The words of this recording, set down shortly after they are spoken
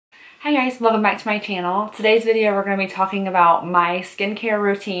Hi guys, welcome back to my channel. Today's video we're going to be talking about my skincare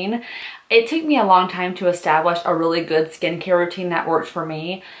routine. It took me a long time to establish a really good skincare routine that works for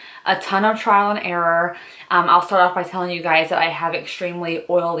me. A ton of trial and error. I'll start off by telling you guys that I have extremely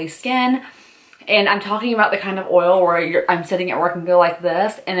oily skin. And I'm talking about the kind of oil where I'm sitting at work and go like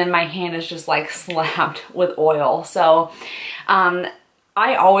this, and then my hand is just like slapped with oil. So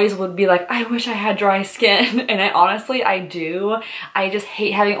I always would be like, I wish I had dry skin. And I do. I just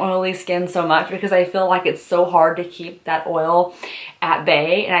hate having oily skin so much because I feel like it's so hard to keep that oil at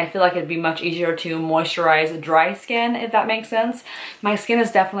bay. And I feel like it'd be much easier to moisturize dry skin, if that makes sense. My skin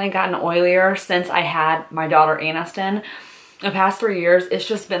has definitely gotten oilier since I had my daughter Aniston. The past 3 years, it's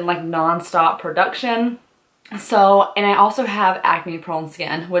just been like non-stop production. So, and I also have acne prone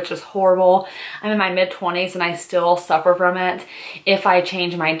skin, which is horrible. I'm in my mid-20s and I still suffer from it. If I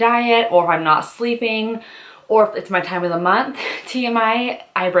change my diet, or if I'm not sleeping, or if it's my time of the month, TMI,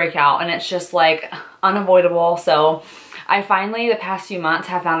 I break out, and it's just like unavoidable. So I finally, the past few months,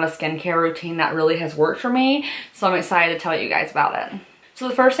 have found a skincare routine that really has worked for me. So I'm excited to tell you guys about it. So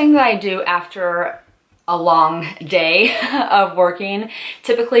the first thing that I do after a long day of working,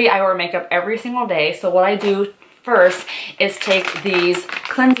 typically I wear makeup every single day. So what I do first is take these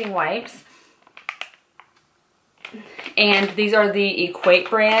cleansing wipes, and these are the Equate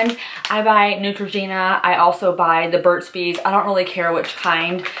brand. I buy Neutrogena. I also buy the Burt's Bees. I don't really care which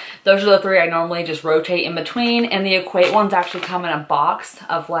kind. Those are the three I normally just rotate in between, and the Equate ones actually come in a box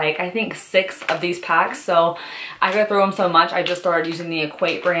of like, I think 6 of these packs. So I go through them so much, I just started using the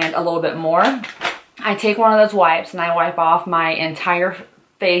Equate brand a little bit more. I take one of those wipes and I wipe off my entire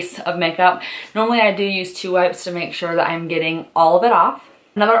face of makeup. Normally I do use 2 wipes to make sure that I'm getting all of it off.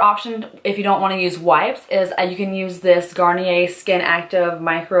 Another option, if you don't want to use wipes, is you can use this Garnier Skin Active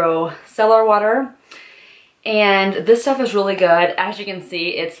Micellar Water. And this stuff is really good. As you can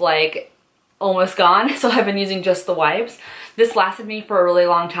see, it's like almost gone, so I've been using just the wipes. This lasted me for a really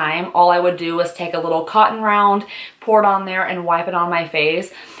long time. All I would do was take a little cotton round, pour it on there, and wipe it on my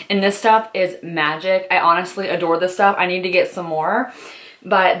face. And this stuff is magic. I honestly adore this stuff. I need to get some more.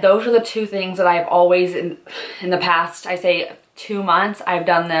 But those are the 2 things that I've always, in the past, I say 2 months, I've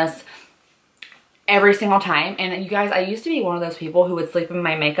done this every single time. And you guys, I used to be one of those people who would sleep in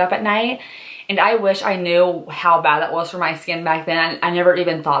my makeup at night. And I wish I knew how bad that was for my skin back then. I never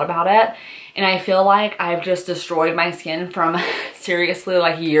even thought about it. And I feel like I've just destroyed my skin from seriously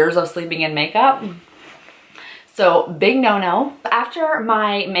like years of sleeping in makeup. So big no-no. After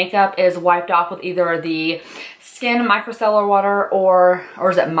my makeup is wiped off with either the Skin Micellar Water or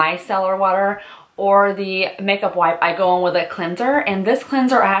is it Micellar Water, or the makeup wipe, I go in with a cleanser. And this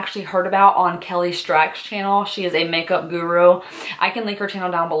cleanser I actually heard about on Kelly Strack's channel. She is a makeup guru. I can link her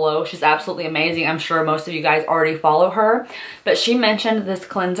channel down below. She's absolutely amazing. I'm sure most of you guys already follow her. But she mentioned this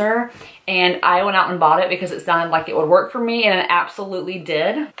cleanser, and I went out and bought it because it sounded like it would work for me, and it absolutely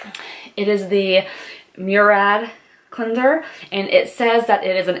did. It is the Murad cleanser, and it says that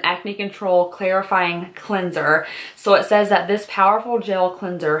it is an acne control clarifying cleanser. So it says that this powerful gel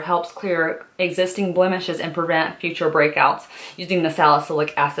cleanser helps clear existing blemishes and prevent future breakouts using the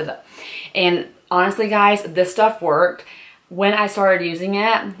salicylic acid. And honestly guys, this stuff worked. When I started using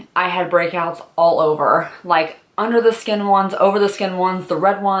it, I had breakouts all over, like under the skin ones, over the skin ones, the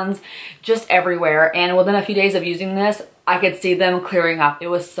red ones, just everywhere. And within a few days of using this, I could see them clearing up. It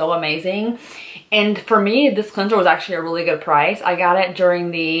was so amazing. And for me, this cleanser was actually a really good price. I got it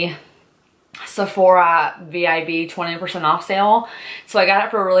during the Sephora VIB 20% off sale. So I got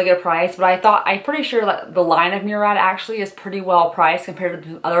it for a really good price, but I'm pretty sure that the line of Murad actually is pretty well priced compared to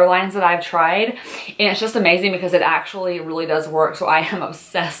the other lines that I've tried. And it's just amazing because it actually really does work. So I am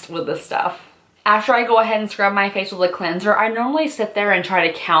obsessed with this stuff. After I go ahead and scrub my face with a cleanser, I normally sit there and try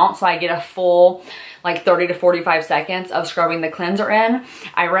to count so I get a full like 30 to 45 seconds of scrubbing the cleanser in.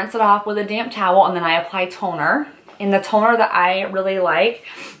 I rinse it off with a damp towel, and then I apply toner. And the toner that I really like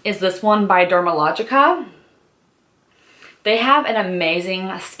is this one by Dermalogica. They have an amazing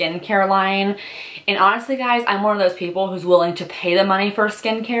skincare line. And honestly guys, I'm one of those people who's willing to pay the money for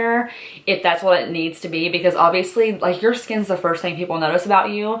skincare if that's what it needs to be, because obviously like your skin's the first thing people notice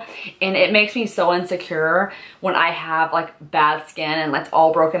about you, and it makes me so insecure when I have like bad skin and it's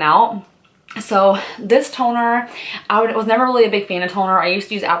all broken out. So this toner, I was never really a big fan of toner. I used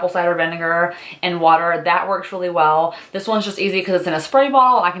to use apple cider vinegar and water. That works really well. This one's just easy because it's in a spray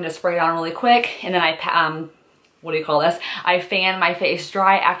bottle. I can just spray it on really quick, and then I fan my face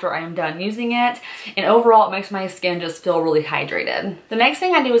dry after I'm done using it, and overall it makes my skin just feel really hydrated. The next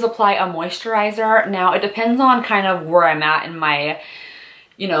thing I do is apply a moisturizer. Now it depends on kind of where I'm at in my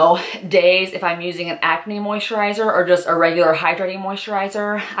you know, days if I'm using an acne moisturizer or just a regular hydrating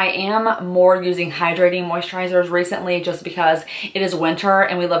moisturizer. I am more using hydrating moisturizers recently just because it is winter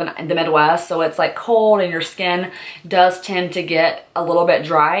and we live in the Midwest, so it's like cold and your skin does tend to get a little bit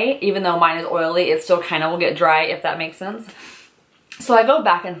dry. Even though mine is oily, it still kind of will get dry, if that makes sense. So I go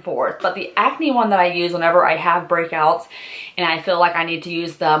back and forth, but the acne one that I use whenever I have breakouts and I feel like I need to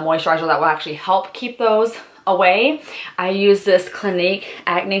use the moisturizer that will actually help keep those away, I use this Clinique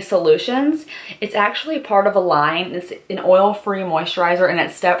Acne Solutions. It's actually part of a line. It's an oil-free moisturizer and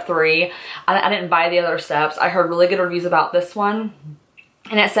it's step 3. I didn't buy the other steps. I heard really good reviews about this one,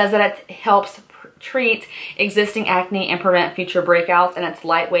 and it says that it helps treat existing acne and prevent future breakouts, and it's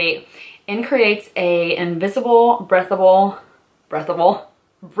lightweight and creates a invisible, breathable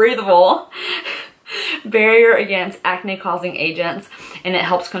barrier against acne causing agents, and it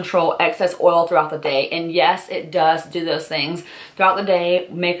helps control excess oil throughout the day. And yes, it does do those things throughout the day,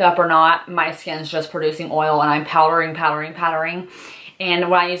 makeup or not. My skin's just producing oil and I'm powdering. And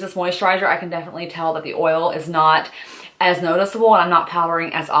when I use this moisturizer, I can definitely tell that the oil is not as noticeable and I'm not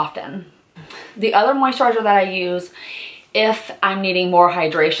powdering as often. The other moisturizer that I use if I'm needing more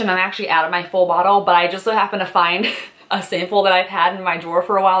hydration, I'm actually out of my full bottle, but I just so happen to find a sample that I've had in my drawer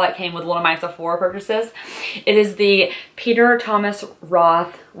for a while that came with one of my Sephora purchases. It is the Peter Thomas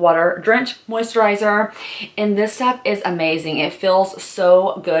Roth Water Drench Moisturizer, and this stuff is amazing. It feels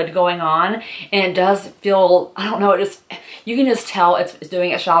so good going on, and it does feel, I don't know, it just, you can just tell it's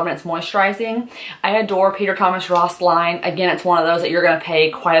doing its job and it's moisturizing. I adore Peter Thomas Roth's line. Again, it's one of those that you're gonna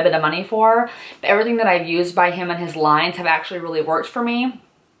pay quite a bit of money for, but everything that I've used by him and his lines have actually really worked for me.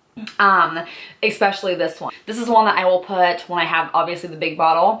 Especially this one. This is one that I will put when I have obviously the big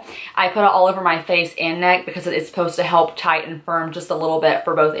bottle. I put it all over my face and neck because it's supposed to help tighten firm just a little bit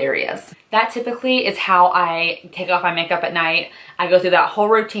for both areas. That typically is how I take off my makeup at night. I go through that whole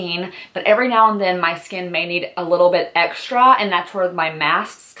routine, but every now and then my skin may need a little bit extra, and that's where my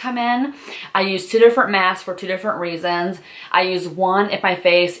masks come in. I use 2 different masks for 2 different reasons. I use one if my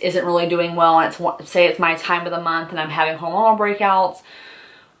face isn't really doing well and say it's my time of the month and I'm having hormonal breakouts,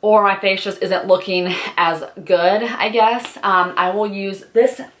 or my face just isn't looking as good, I guess. I will use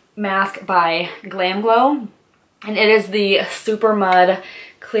this mask by Glam Glow, and it is the Super Mud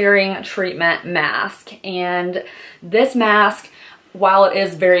Clearing Treatment Mask. And this mask, while it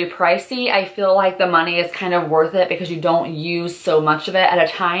is very pricey, I feel like the money is kind of worth it because you don't use so much of it at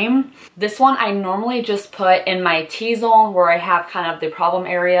a time. This one I normally just put in my T-zone where I have kind of the problem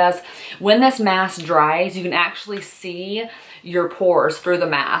areas. When this mask dries, you can actually see your pores through the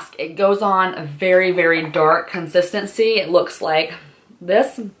mask. It goes on a very, very dark consistency. It looks like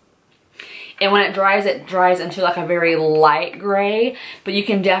this. And when it dries into like a very light gray, but you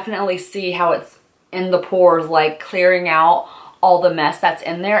can definitely see how it's in the pores, like clearing out all the mess that's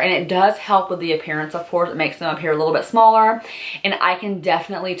in there, and it does help with the appearance of pores. It makes them appear a little bit smaller, and I can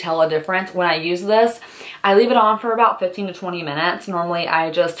definitely tell a difference when I use this. I leave it on for about 15 to 20 minutes. Normally I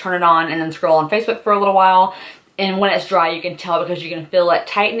just turn it on and then scroll on Facebook for a little while, and when it's dry you can tell because you can feel it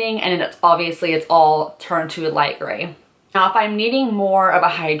tightening, and it's obviously it's all turned to a light gray. Now, if I'm needing more of a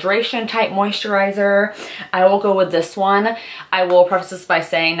hydration type moisturizer, I will go with this one. I will preface this by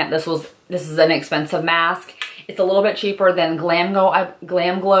saying that this is an expensive mask. It's a little bit cheaper than Glam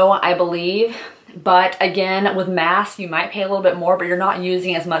Glow, I believe. But again, with masks, you might pay a little bit more, but you're not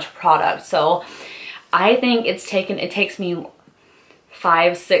using as much product. So I think it takes me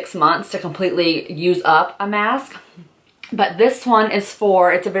 5-6 months to completely use up a mask. But this one is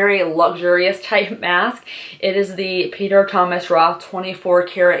it's a very luxurious type mask. It is the Peter Thomas Roth 24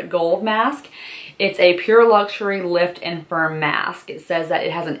 Karat Gold Mask. It's a pure luxury lift and firm mask. It says that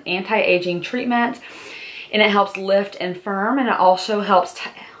it has an anti-aging treatment, and it helps lift and firm, and it also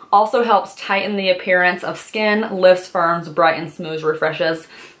helps tighten the appearance of skin, lifts, firms, brightens, smooths, refreshes.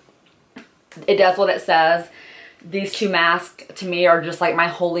 It does what it says. These 2 masks to me are just like my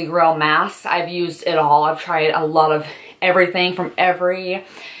holy grail masks. I've used it all. I've tried a lot of everything from every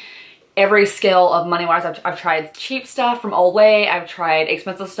scale of money-wise. I've tried cheap stuff from Olay. I've tried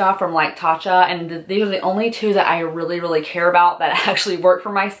expensive stuff from like Tatcha, and these are the only 2 that I really care about that actually work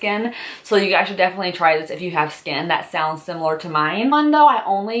for my skin. So you guys should definitely try this if you have skin that sounds similar to mine. One though, I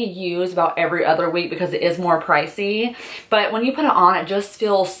only use about every other week because it is more pricey, but when you put it on, it just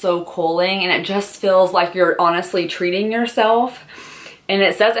feels so cooling, and it just feels like you're honestly treating yourself. And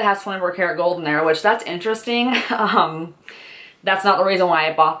it says it has 24 karat gold in there, which that's interesting. That's not the reason why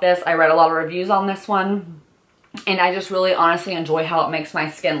I bought this. I read a lot of reviews on this one, and I just really honestly enjoy how it makes my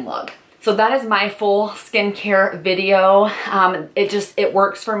skin look. So that is my full skincare video. It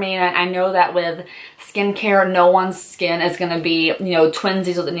works for me, and I know that with skincare, no one's skin is going to be, you know,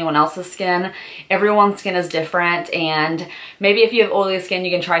 twinsies with anyone else's skin. Everyone's skin is different, and maybe if you have oily skin, you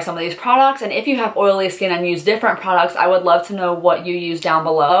can try some of these products. And if you have oily skin and use different products, I would love to know what you use down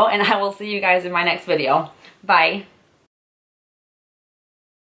below, and I will see you guys in my next video. Bye.